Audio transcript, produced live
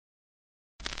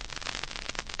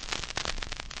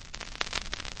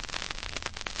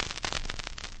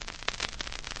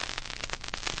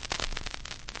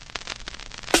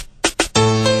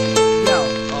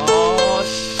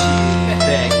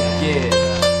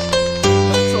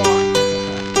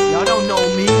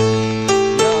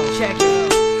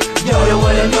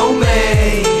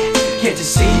you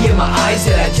see in my eyes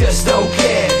that I just don't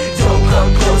care? Don't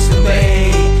come close to me.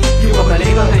 You won't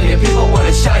believe how many people wanna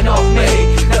shine off me.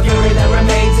 The fury that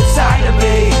remains inside of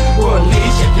me will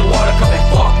unleash if you wanna come and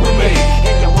fuck with me.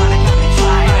 If you wanna come and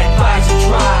try, I advise you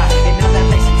try. Another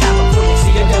place and time before you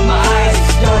see your demise.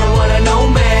 You don't wanna know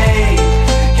me.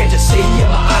 Can't you see in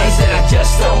my eyes that I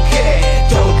just don't care?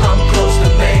 Don't come close to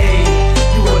me.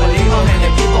 You won't believe how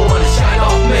many people wanna shine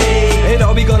off me. And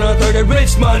all we gonna throw the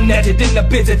rich man netted in the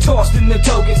bids and tossed in the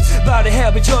tokens. About to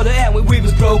help each other out when we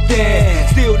was broke then.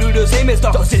 Still do the same as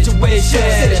the situation.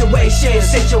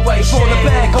 For the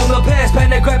back on the past,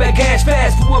 pen and grab a cash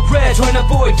fast. For a prayer, trying to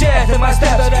avoid death in my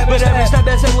steps. But every step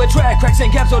that's in with track, cracks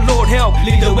and caps, oh Lord help.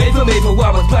 Lead the way for me, for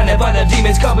I was blinded by the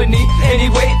demon's company.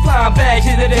 Anyway, flying back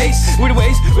to the days. With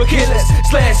ways, we're killers,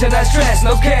 slash and I stress.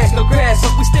 No cash, no grass,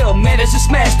 but we still managed to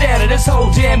smash down in this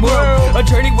whole damn world. Our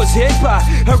journey was hit by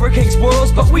hurricane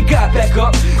swirls, but we got back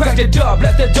up. Cracked the dub,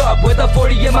 left the dub with a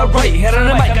 40 in my right, head on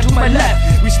the mic to my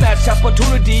left. We snatched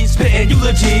opportunities, spitting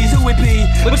eulogies. Who it be?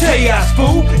 Mathaoz,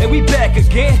 fool, and we back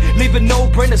again. Leaving no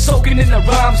brainer soaking in the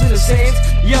rhymes in the sands.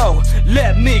 Yo,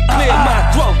 let me clear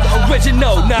my throat. The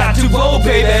original, not too old,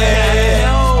 baby.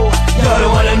 You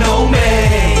don't wanna know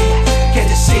me. Can't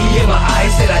you see in my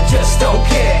eyes that I just don't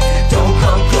care? Don't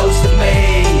come close to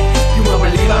me. You won't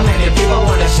believe how many people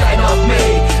wanna shine off me.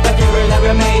 The fury that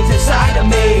remains inside of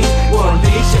me will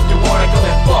unleash if you wanna come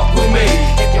and fuck with me.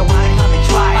 If you wanna come and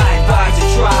try, I advise you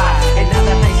try.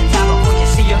 Another place and time before you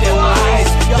see your demise.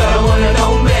 You don't wanna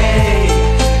know me.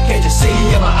 Can't you see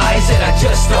in my eyes that I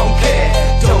just don't care?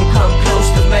 Don't come close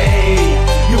to me.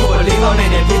 You won't believe how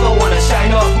many people wanna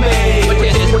shine off me. But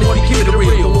yeah, this one keep it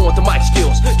real. The one with the mic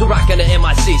skills, to rock on the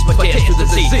MICs, but dance to the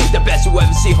Z, the best you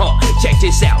ever see, huh? Check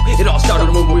this out, it all started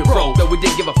when we were broke, but we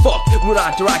didn't give a fuck. We were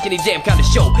not to rock any damn kind of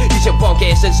show. These your punk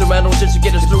ass instrumentals just to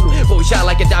get us through, but we shine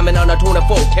like a diamond on our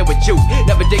 24. Can't with you.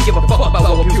 Never did give a fuck about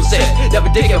what people said. Never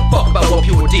did give a fuck about what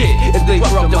people did. And they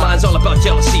corrupt their minds all about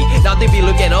jealousy. Now they be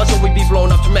looking at us and we be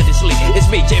blown up tremendously. It's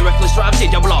me, J Reckless Drive,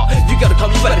 J Double R. You gotta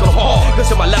come, you better go hard. Cause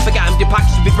to my left I got empty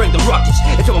pockets, we bring the ruckus.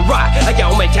 And to my right I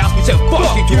got all my cows, we said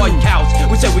fuck you to all your cows.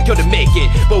 We said we couldn't make it,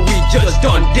 but we just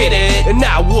done did it. And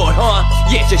now what, huh?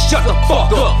 Yeah, just shut the fuck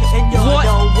up. And y'all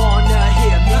don't wanna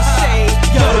hear me say,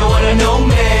 you don't wanna know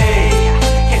me.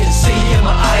 Can't you see in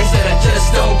my eyes that I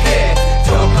just don't care?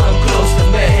 Don't come close to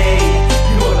me.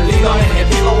 You won't believe how many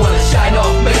people wanna shine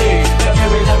off me. The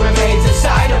fury that remains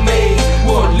inside of me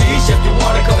will unleash if you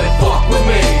wanna come and fuck with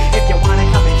me. If you wanna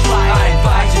come and try, I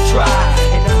advise you try.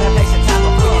 Another place and time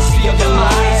before you see your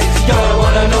demise. You don't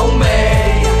wanna know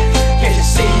me. Can't you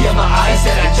see in my eyes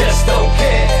that I just don't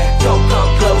care? Don't come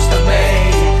close to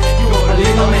me. You won't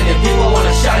believe how many people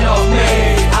wanna shine off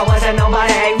me. I wasn't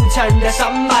nobody who turned to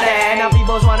somebody. Now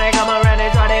people's wanna come around and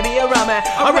try to be around me.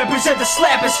 I represent the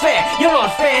slap is fair. You're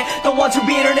not fair. The ones who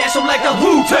be international like the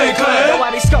Wu-Tang Clan. Know I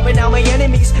be scoping out my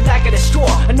enemies like a straw.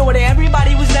 I know that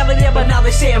everybody was never there, but now they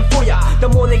say I'm for ya. The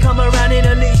more they come around and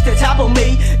unleash the top of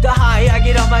me, the higher I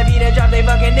get off my feet and drop their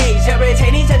fucking knees.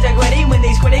 Irritating, such a gritty when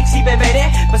these critics keep invading.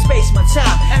 But space my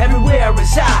time, everywhere I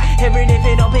reside. Every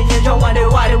different opinion, don't wonder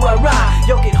why do I rhyme.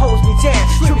 Yo, it holds me down,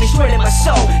 shoot me straight in my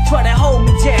soul. Try to hold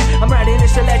me down, I'm writing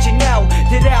this to let you know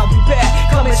that I'll be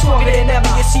back, coming stronger than ever.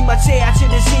 You see my tail to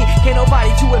the Z, can't nobody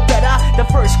do it better. The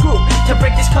first group to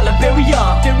break this color barrier.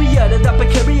 Theoria to the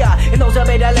peculiar, and those are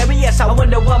made hilarious. I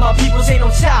wonder why my peoples ain't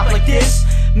on top like this.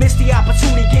 Missed the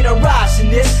opportunity, get a rise in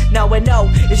this. Now I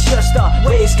know it's just the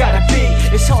way it's gotta be.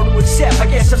 It's hard to accept, I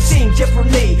guess I'm seeing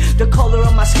differently. The color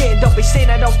of my skin, don't be saying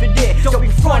I don't fit in. Don't be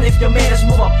front if your man is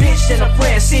more a bitch than a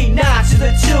friend. See, 9 to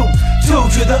the 2, 2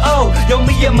 to the O. Yo,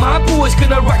 me and my boys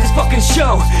gonna rock this fucking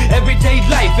show. Everyday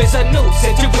life is a new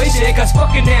situation, cause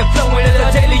fucking and flowing is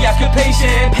a daily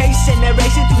occupation. Pacing and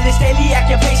racing through this daily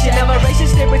occupation. I'm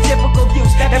erasing stereotypical views.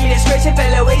 Administration,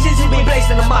 fellow Asians who be placed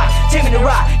in the mind. Taking the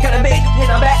ride, gotta make it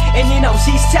on back, and you know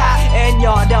she's tight. And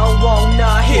y'all don't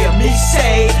wanna hear me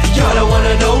say, y'all don't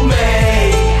wanna know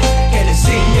me. Can't you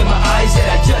see in my eyes that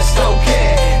I just don't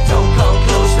care? Don't come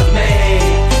close to me.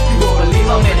 You won't believe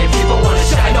how many people wanna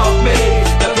shine off me.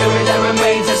 The fury that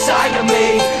remains inside of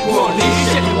me will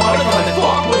unleash if you wanna come and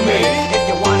fuck with me. If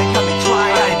you wanna come and try,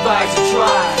 I advise you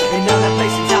try. Another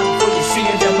place and time before you see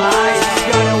your demise.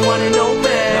 Y'all don't wanna know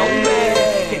me.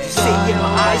 Can't you see in my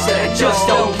eyes that I just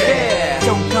don't care?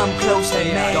 Don't come close to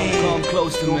me. Don't come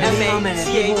close to me. How many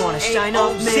people wanna shine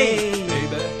off me?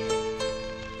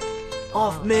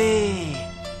 Off me.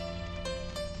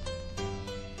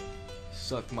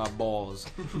 Suck my balls.